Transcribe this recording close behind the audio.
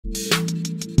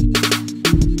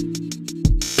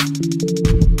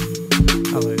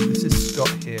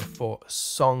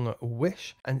song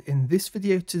Wish, and in this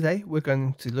video today we're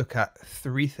going to look at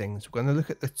three things. We're going to look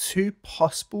at the two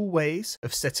possible ways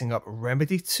of setting up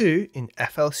reMIDI 2 in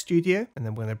FL Studio, and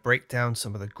then we're going to break down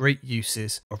some of the great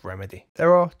uses of reMIDI.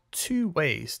 There are two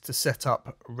ways to set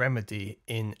up reMIDI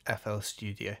in FL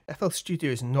Studio. FL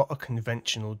Studio is not a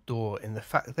conventional DAW in the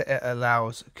fact that it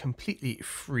allows completely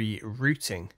free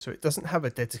routing, so it doesn't have a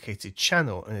dedicated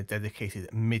channel and a dedicated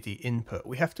MIDI input.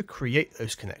 We have to create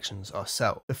those connections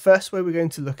ourselves. The first way we're going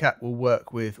to look at will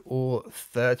work with all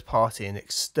third-party and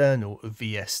external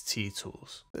VST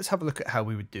tools. Let's have a look at how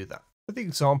we would do that. For the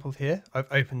example here,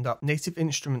 I've opened up Native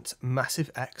Instruments Massive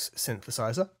X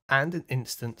synthesizer and an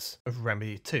instance of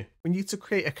reMIDI 2. We need to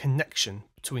create a connection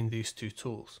between these two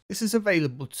tools. This is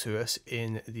available to us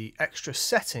in the extra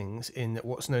settings in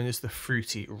what's known as the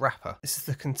Fruity wrapper. This is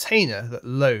the container that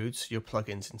loads your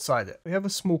plugins inside it. We have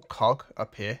a small cog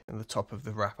up here in the top of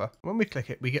the wrapper. When we click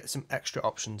it, we get some extra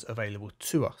options available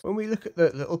to us. When we look at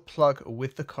the little plug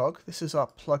with the cog, this is our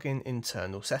plugin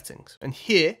internal settings. And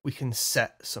here we can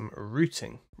set some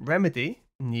routing. reMIDI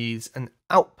needs an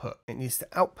output. It needs to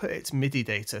output its MIDI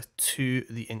data to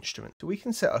the instrument. So we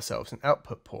can set ourselves an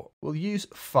output port. We'll use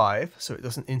 5 so it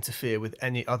doesn't interfere with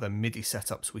any other MIDI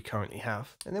setups we currently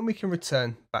have. And then we can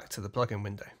return back to the plugin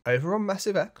window. Over on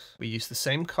Massive X, we use the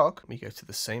same cog, we go to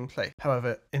the same place.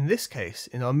 However, in this case,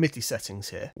 in our MIDI settings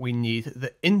here, we need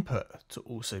the input to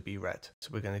also be read.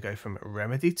 So we're going to go from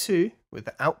reMIDI 2 with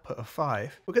the output of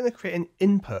 5. We're going to create an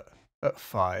input at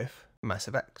 5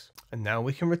 Massive X. And now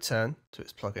we can return to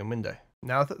its plugin window.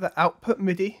 Now that the output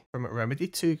MIDI from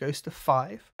reMIDI 2 goes to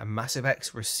 5 and Massive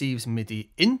X receives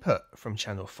MIDI input from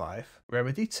channel 5,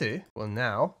 reMIDI 2 will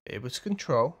now be able to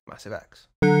control Massive X.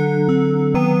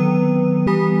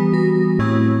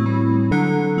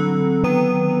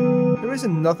 There is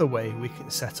another way we can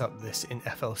set up this in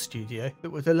FL Studio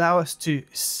that would allow us to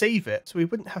save it so we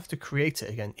wouldn't have to create it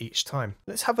again each time.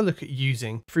 Let's have a look at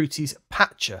using Fruity's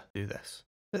Patcher to do this.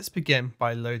 Let's begin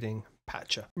by loading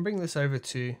Patcher and bring this over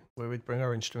to where we'd bring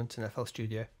our instrument in FL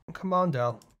Studio, and Command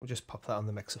L will just pop that on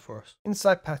the mixer for us.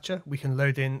 Inside Patcher, we can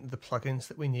load in the plugins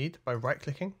that we need by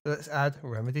right-clicking. So let's add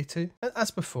reMIDI 2, and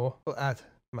as before, we'll add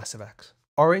Massive X.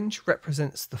 Orange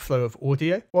represents the flow of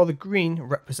audio, while the green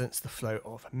represents the flow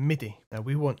of MIDI. Now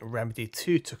we want reMIDI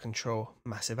 2 to control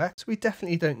Massive X. We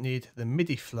definitely don't need the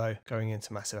MIDI flow going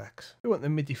into Massive X. We want the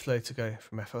MIDI flow to go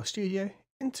from FL Studio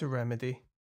into reMIDI,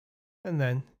 and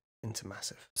then into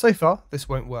Massive. So far, this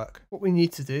won't work. What we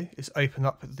need to do is open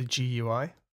up the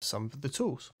GUI, some of the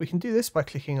tools. We can do this by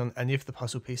clicking on any of the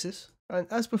puzzle pieces. And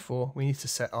as before, we need to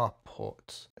set our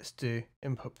ports. Let's do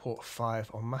input port 5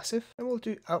 on Massive, and we'll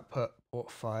do output port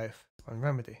 5 on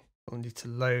reMIDI. We'll need to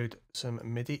load some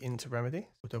MIDI into reMIDI.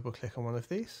 We'll double click on one of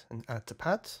these and add to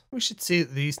pads. We should see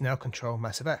that these now control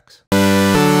Massive X. The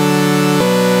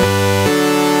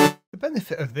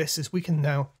benefit of this is we can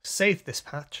now save this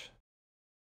patch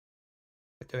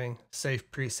by doing save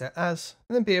preset as,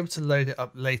 and then be able to load it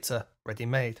up later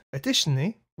ready-made.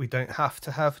 Additionally, we don't have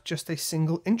to have just a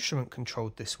single instrument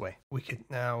controlled this way. We could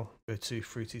now go to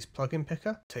Fruity's plugin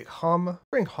picker, take Harmor,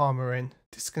 bring Harmor in,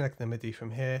 disconnect the MIDI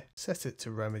from here, set it to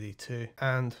reMIDI 2,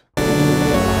 and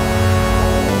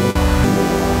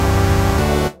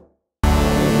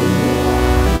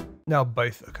now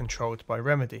both are controlled by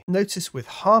reMIDI. Notice with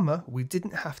Harmor, we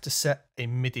didn't have to set a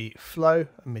MIDI flow,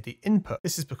 a MIDI input.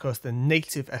 This is because the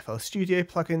native FL Studio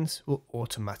plugins will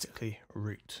automatically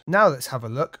route. Now let's have a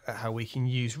look at how we can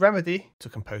use reMIDI to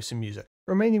compose some music.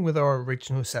 Remaining with our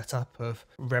original setup of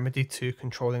reMIDI 2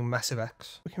 controlling Massive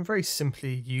X, we can very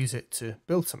simply use it to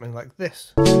build something like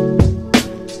this.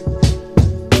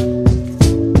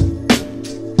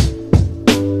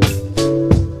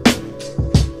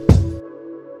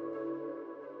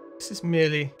 This is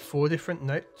merely 4 different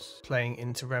notes playing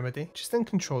into reMIDI, just then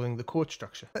controlling the chord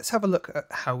structure. Let's have a look at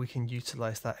how we can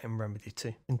utilize that in reMIDI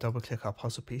 2. And double click our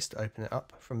puzzle piece to open it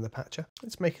up from the patcher.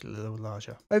 Let's make it a little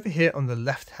larger. Over here on the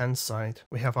left hand side,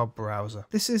 we have our browser.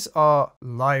 This is our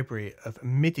library of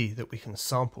MIDI that we can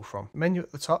sample from. The menu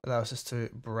at the top allows us to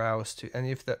browse to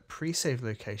any of the pre-save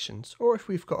locations, or if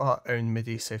we've got our own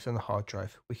MIDI saved on a hard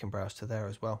drive, we can browse to there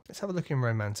as well. Let's have a look in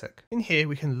Romantic. In here,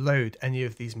 we can load any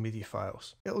of these MIDI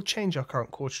files. It'll change our current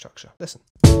chord structure. Listen.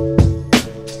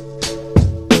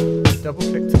 Double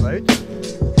click to load,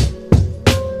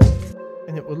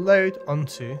 and it will load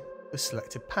onto the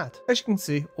selected pad. As you can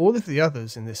see, all of the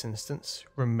others in this instance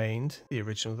remained the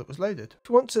original that was loaded. If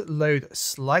we want to load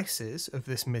slices of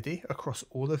this MIDI across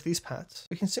all of these pads,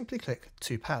 we can simply click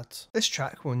 2 pads. This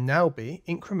track will now be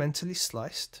incrementally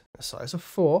sliced a size of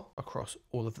 4 across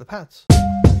all of the pads.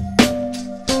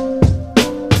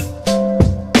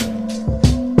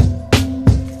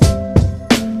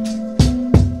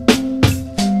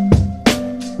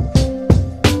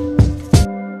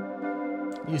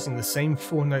 using the same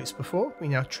 4 notes before, we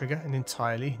now trigger an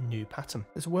entirely new pattern.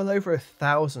 There's well over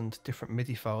 1,000 different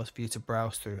MIDI files for you to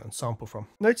browse through and sample from.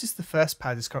 Notice the first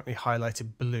pad is currently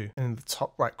highlighted blue, and in the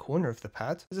top right corner of the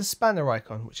pad there's a spanner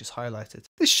icon which is highlighted.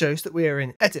 This shows that we are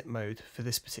in edit mode for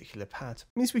this particular pad.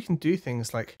 It means we can do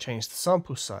things like change the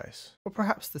sample size, or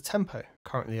perhaps the tempo.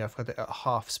 Currently I've got it at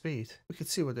half speed. We could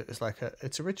see what it was like at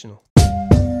its original.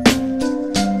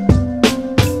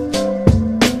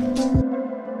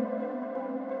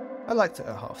 I liked it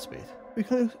at half speed. We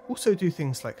can also do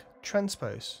things like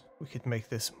transpose. We could make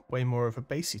this way more of a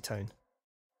bassy tone.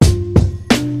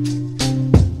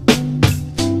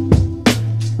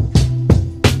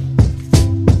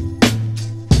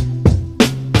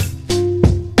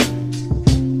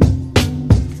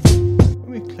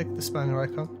 When we click the spanner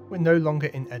icon, we're no longer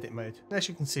in edit mode. And as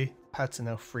you can see, pads are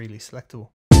now freely selectable.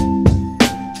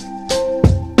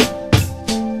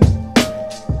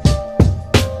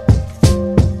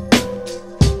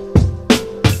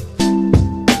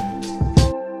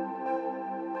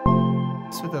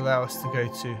 Would allow us to go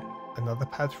to another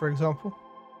pad, for example,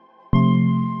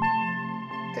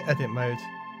 hit edit mode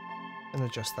and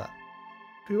adjust that.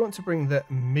 If we want to bring the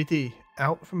MIDI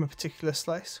out from a particular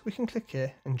slice, we can click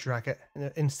here and drag it, and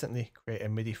it'll instantly create a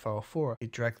MIDI file for us. We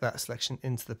drag that selection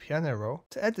into the piano roll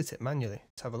to edit it manually.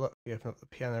 Let's have a look. We open up the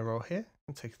piano roll here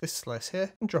and take this slice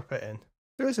here and drop it in.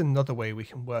 There is another way we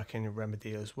can work in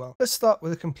reMIDI as well. Let's start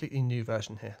with a completely new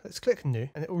version here. Let's click new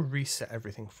and it will reset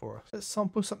everything for us. Let's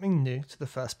sample something new to the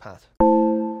first pad.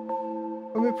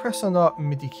 When we press on our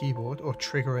MIDI keyboard or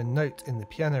trigger a note in the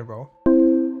piano roll,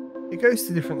 it goes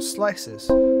to different slices.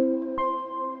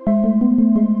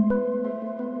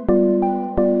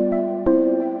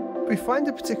 If we find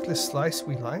a particular slice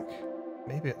we like,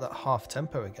 maybe at that half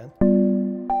tempo again,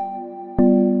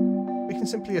 we can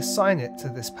simply assign it to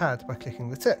this pad by clicking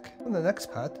the tick. On the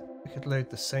next pad, we could load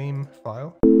the same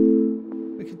file.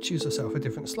 We could choose ourselves a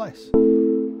different slice.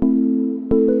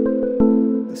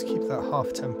 Let's keep that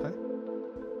half tempo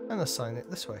and assign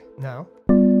it this way. Now,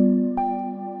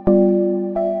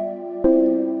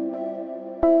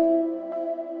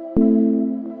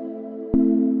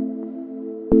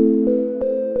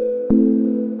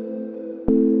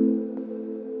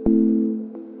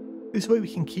 this way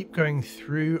we can keep going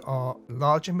through our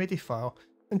larger MIDI file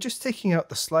and just taking out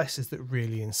the slices that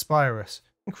really inspire us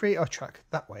and create our track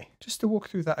that way. Just to walk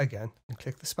through that again, and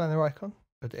click the spanner icon,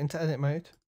 put it into edit mode,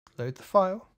 load the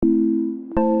file.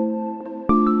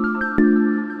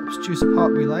 Let's choose a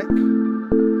part we like.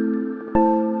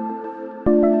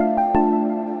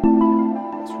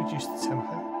 Let's reduce the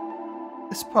tempo.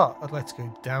 This part I'd like to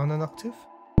go down an octave.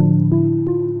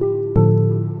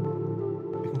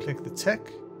 We can click the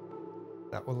tick.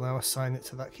 That will now assign it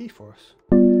to that key for us.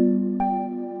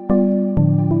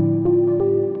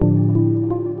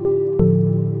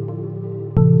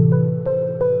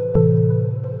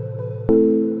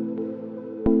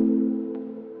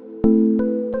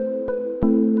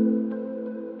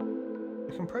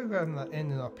 We can program that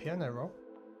in our piano roll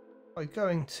by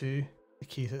going to the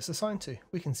key that it's assigned to.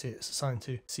 We can see it's assigned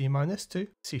to C-2,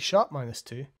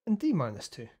 C#-2, and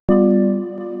D-2.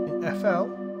 In FL,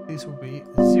 these will be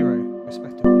 0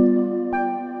 respectively.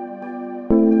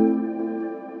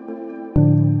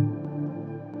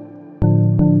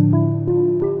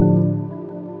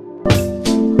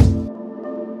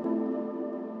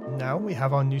 Now we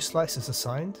have our new slices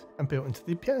assigned and built into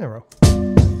the piano roll.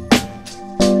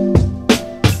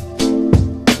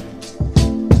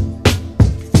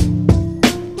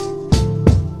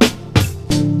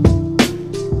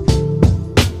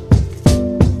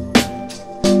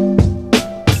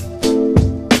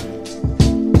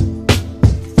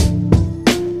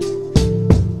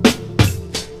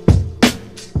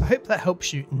 I hope that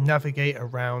helps you navigate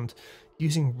around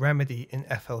using reMIDI in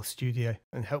FL Studio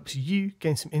and helps you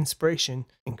gain some inspiration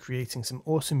in creating some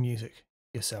awesome music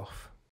yourself.